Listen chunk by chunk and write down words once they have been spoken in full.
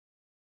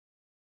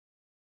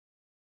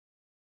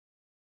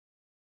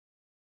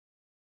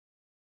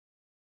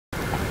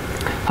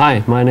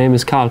Hi, my name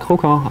is Karl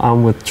Krukow.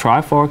 I'm with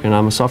Trifork and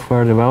I'm a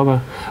software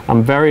developer.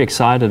 I'm very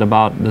excited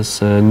about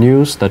this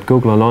news that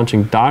Google are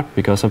launching Dart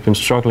because I've been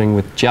struggling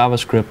with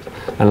JavaScript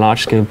and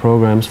large-scale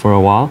programs for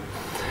a while.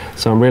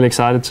 So I'm really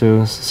excited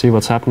to see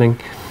what's happening.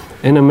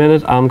 In a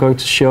minute, I'm going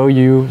to show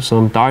you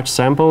some Dart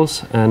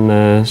samples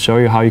and show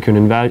you how you can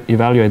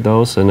evaluate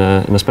those in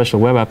a special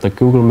web app that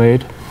Google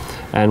made.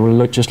 And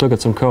we'll just look at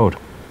some code.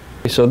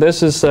 So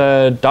this is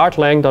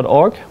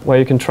dartlang.org, where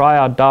you can try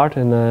out Dart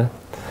in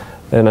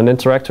an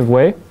interactive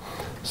way.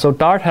 So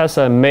Dart has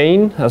a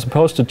main, as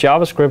opposed to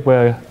JavaScript,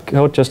 where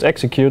code just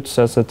executes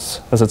as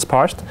it's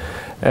parsed.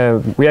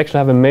 We actually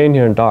have a main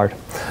here in Dart.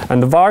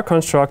 And the var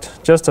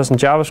construct, just as in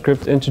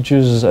JavaScript,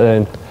 introduces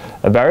a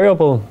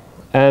variable.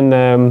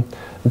 And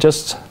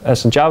just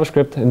as in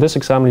JavaScript, in this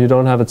example, you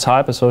don't have a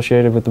type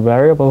associated with the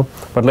variable.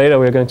 But later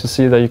we're going to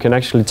see that you can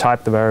actually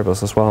type the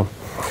variables as well.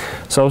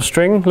 So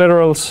string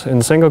literals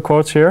in single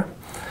quotes here.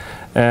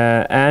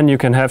 And you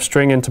can have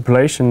string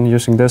interpolation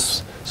using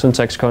this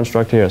syntax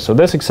construct here. So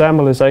this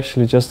example is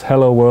actually just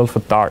hello world for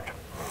Dart.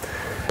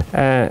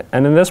 And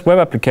in this web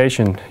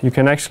application, you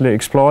can actually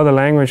explore the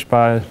language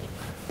by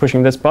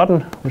pushing this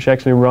button, which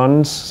actually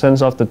runs,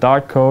 sends off the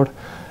Dart code,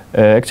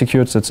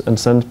 executes it, and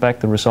sends back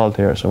the result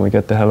here. So we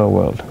get the hello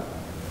world.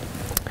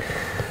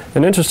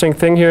 An interesting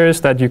thing here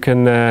is that you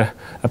can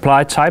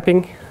apply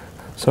typing.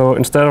 So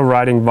instead of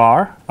writing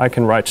var, I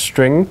can write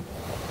string.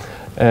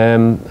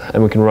 And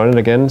we can run it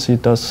again, see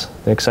it does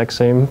the exact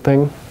same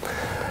thing.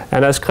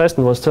 And as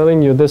Kristen was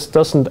telling you, this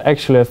doesn't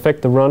actually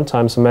affect the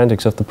runtime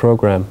semantics of the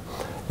program.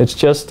 It's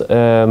just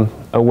a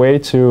way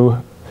to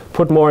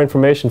put more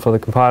information for the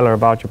compiler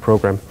about your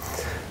program.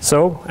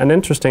 So an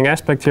interesting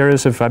aspect here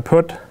is if I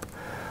put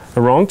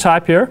a wrong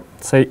type here,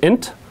 say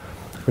int,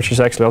 which is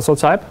actually also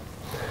type,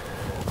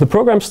 the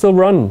program still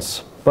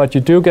runs, but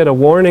you do get a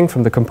warning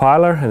from the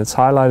compiler, and it's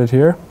highlighted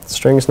here.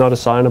 String is not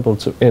assignable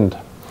to int.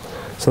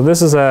 So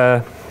this is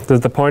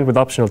the point with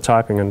optional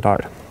typing in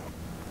Dart.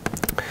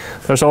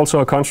 There's also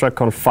a construct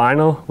called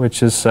final,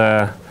 which is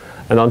an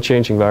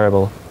unchanging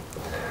variable.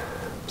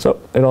 So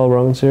it all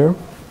runs here.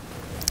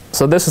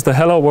 So this is the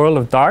hello world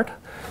of Dart.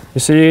 You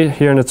see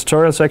here in the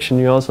tutorial section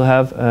you also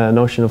have a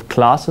notion of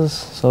classes.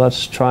 So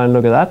let's try and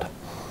look at that.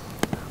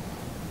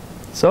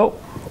 So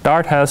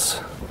Dart has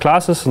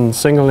classes and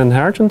single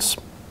inheritance.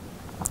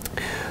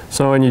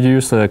 So when you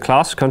use the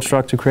class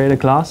construct to create a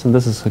class, and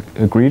this is a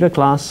greeter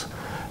class.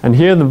 And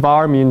here the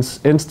var means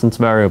instance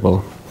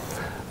variable.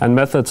 And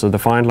methods are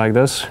defined like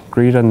this,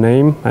 greeter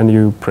name, and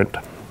you print.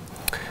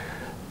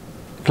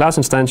 Class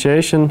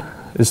instantiation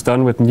is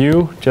done with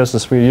new, just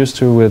as we're used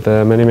to with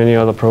many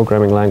other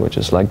programming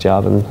languages like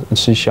Java and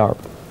C#.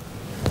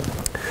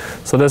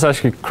 So this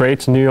actually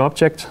creates a new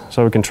object,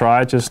 so we can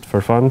try just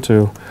for fun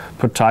to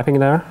put typing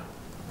there,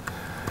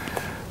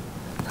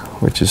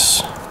 which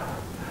is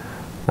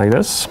like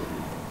this.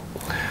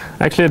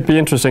 Actually, it'd be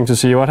interesting to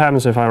see what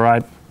happens if I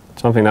write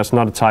something that's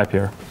not a type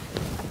here.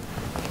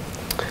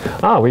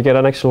 We get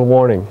an actual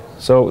warning.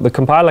 So the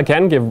compiler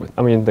can give,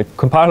 the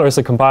compiler is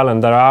a compiler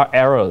and there are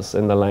errors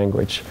in the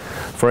language.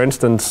 For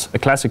instance, a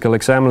classical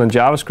example in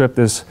JavaScript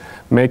is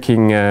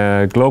making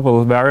a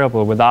global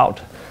variable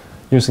without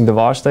using the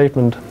var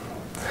statement.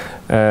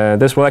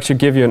 This will actually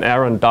give you an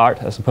error in Dart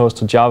as opposed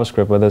to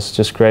JavaScript, where this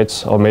just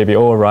creates or maybe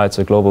overrides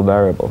a global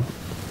variable.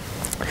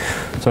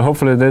 So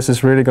hopefully this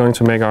is really going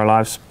to make our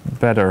lives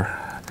better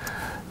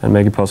and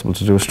make it possible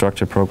to do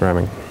structured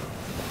programming.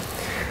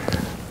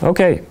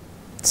 Okay,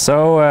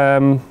 so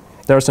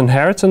there's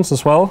inheritance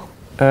as well.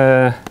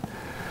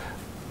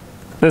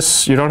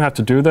 This, you don't have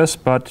to do this,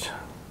 but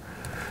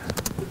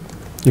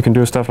you can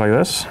do stuff like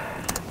this.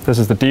 This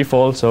is the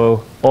default,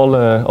 so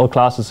all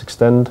classes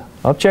extend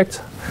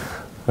object,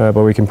 but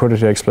we can put it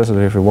here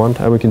explicitly if we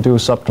want, and we can do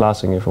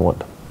subclassing if we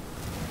want.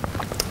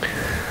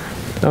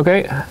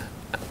 Okay,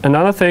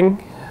 another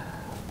thing,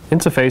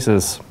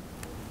 interfaces.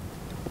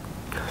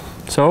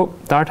 So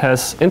Dart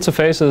has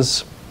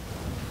interfaces,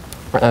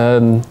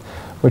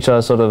 which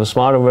are sort of a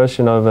smarter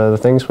version of the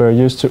things we're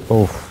used to.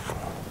 Oh,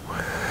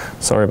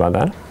 sorry about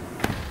that.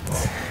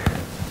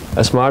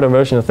 A smarter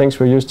version of things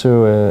we're used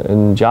to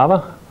in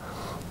Java,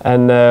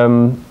 and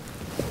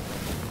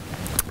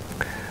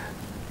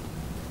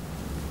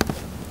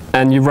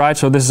you write.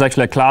 So this is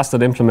actually a class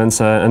that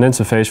implements an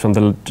interface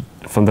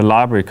from the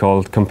library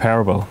called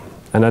comparable,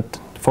 and that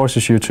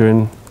forces you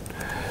to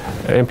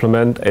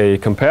implement a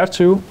compare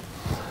to.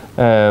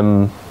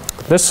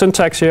 This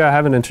syntax here, I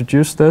haven't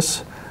introduced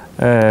this.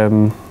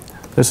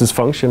 This is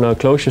functional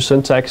closure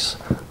syntax,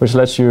 which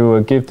lets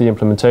you give the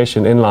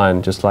implementation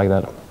inline, just like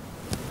that.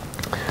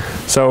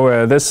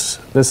 So this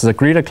is a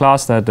greeter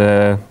class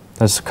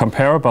that's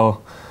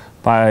comparable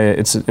by,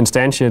 it's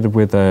instantiated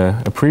with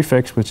a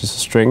prefix, which is a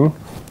string,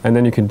 and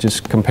then you can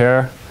just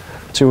compare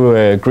two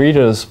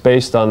greeters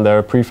based on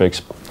their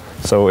prefix.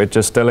 So it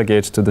just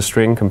delegates to the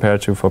string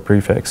compared to for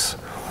prefix.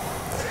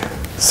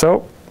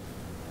 So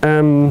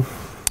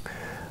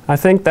I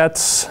think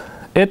that's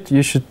it.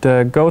 You should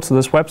go to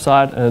this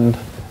website and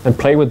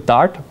play with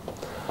Dart.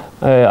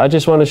 I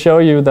just want to show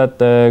you that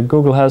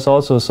Google has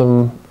also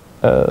some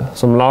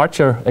some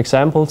larger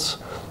examples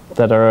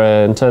that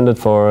are intended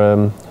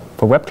for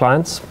web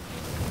clients.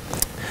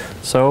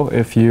 So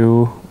if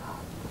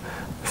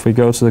we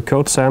go to the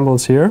code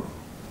samples here,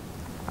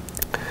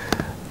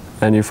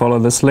 and you follow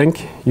this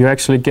link, you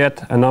actually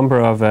get a number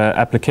of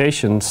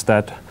applications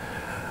that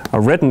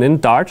are written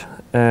in Dart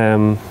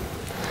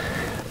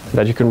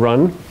that you can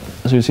run.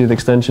 So you see the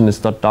extension is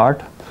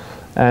 .dart.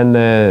 And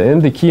in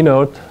the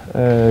keynote,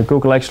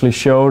 Google actually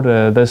showed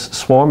this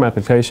Swarm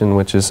application,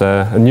 which is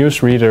a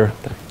news reader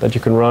that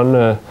you can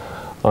run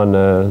on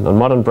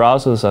modern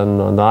browsers and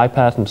on the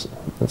iPad and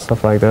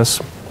stuff like this.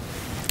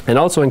 And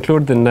also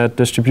included in that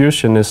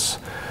distribution is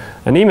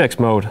an Emacs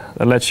mode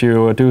that lets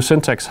you do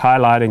syntax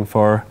highlighting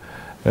for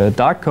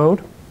Dart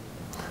code.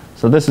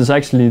 So this is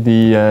actually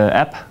the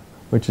app,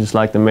 which is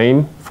like the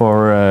main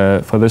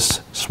for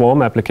this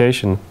Swarm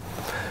application.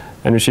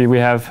 And you see we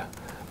have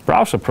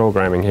browser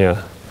programming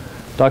here,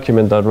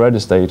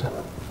 document.registdate,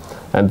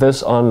 and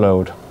this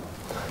onload.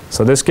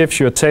 So this gives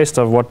you a taste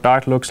of what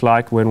Dart looks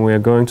like when we're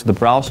going to the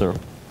browser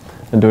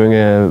and doing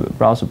a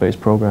browser-based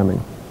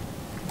programming.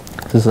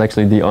 This is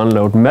actually the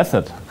onload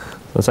method.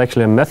 So it's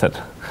actually a method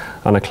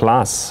on a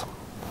class.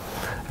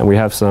 And we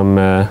have some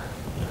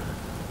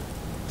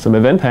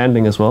event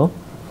handling as well.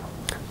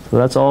 So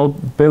that's all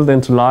built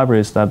into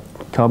libraries that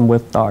come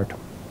with Dart.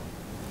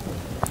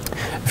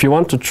 If you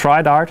want to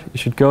try Dart, you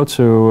should go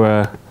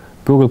to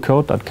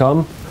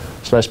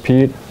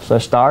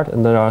googlecode.com/p/Dart,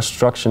 and there are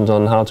instructions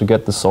on how to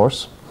get the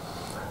source.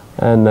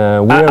 And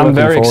I'm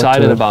very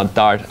excited about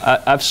Dart.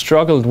 I've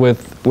struggled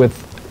with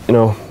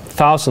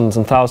thousands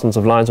and thousands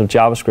of lines of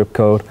JavaScript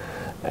code,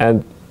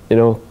 and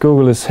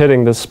Google is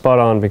hitting this spot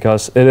on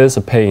because it is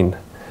a pain.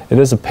 It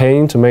is a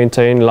pain to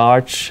maintain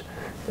large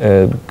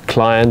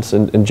clients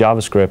in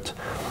JavaScript.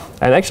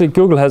 And actually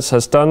Google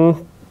has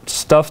done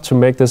stuff to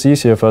make this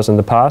easier for us in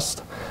the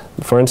past.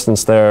 For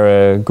instance,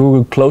 their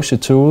Google Closure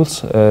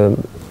tools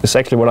is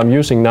actually what I'm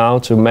using now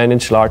to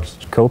manage large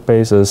code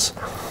bases.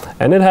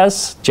 And it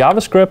has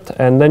JavaScript,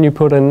 and then you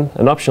put in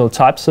an optional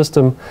type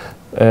system,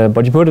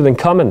 but you put it in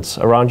comments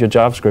around your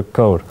JavaScript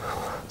code.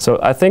 So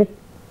I think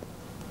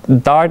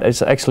Dart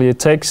is actually,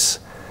 it's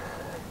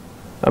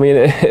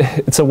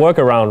a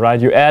workaround, right?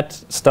 You add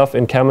stuff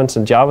in comments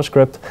in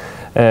JavaScript,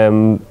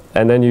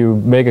 and then you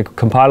make a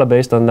compiler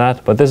based on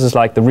that. But this is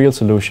like the real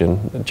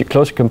solution.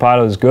 Closure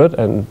compiler is good,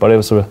 but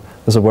it's a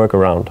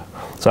workaround.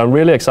 So I'm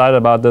really excited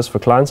about this for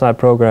client-side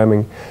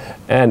programming.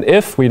 And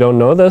if we don't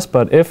know this,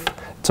 but if it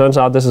turns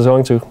out this is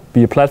going to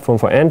be a platform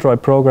for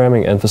Android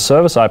programming and for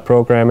server-side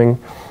programming,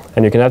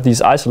 and you can have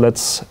these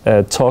isolates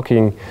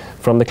talking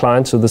from the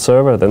client to the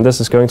server, then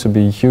this is going to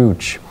be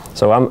huge.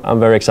 So I'm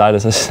very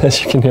excited,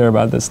 as you can hear,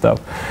 about this stuff.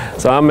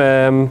 So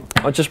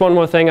just one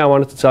more thing I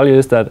wanted to tell you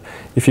is that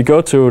if you go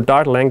to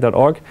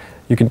dartlang.org,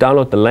 you can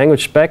download the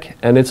language spec,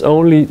 and it's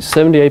only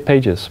 78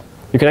 pages.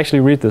 You can actually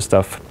read this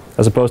stuff,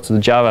 as opposed to the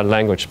Java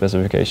language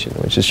specification,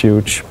 which is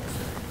huge.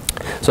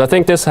 So I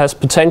think this has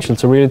potential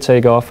to really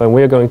take off, and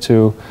we're going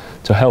to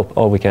help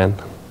all we can.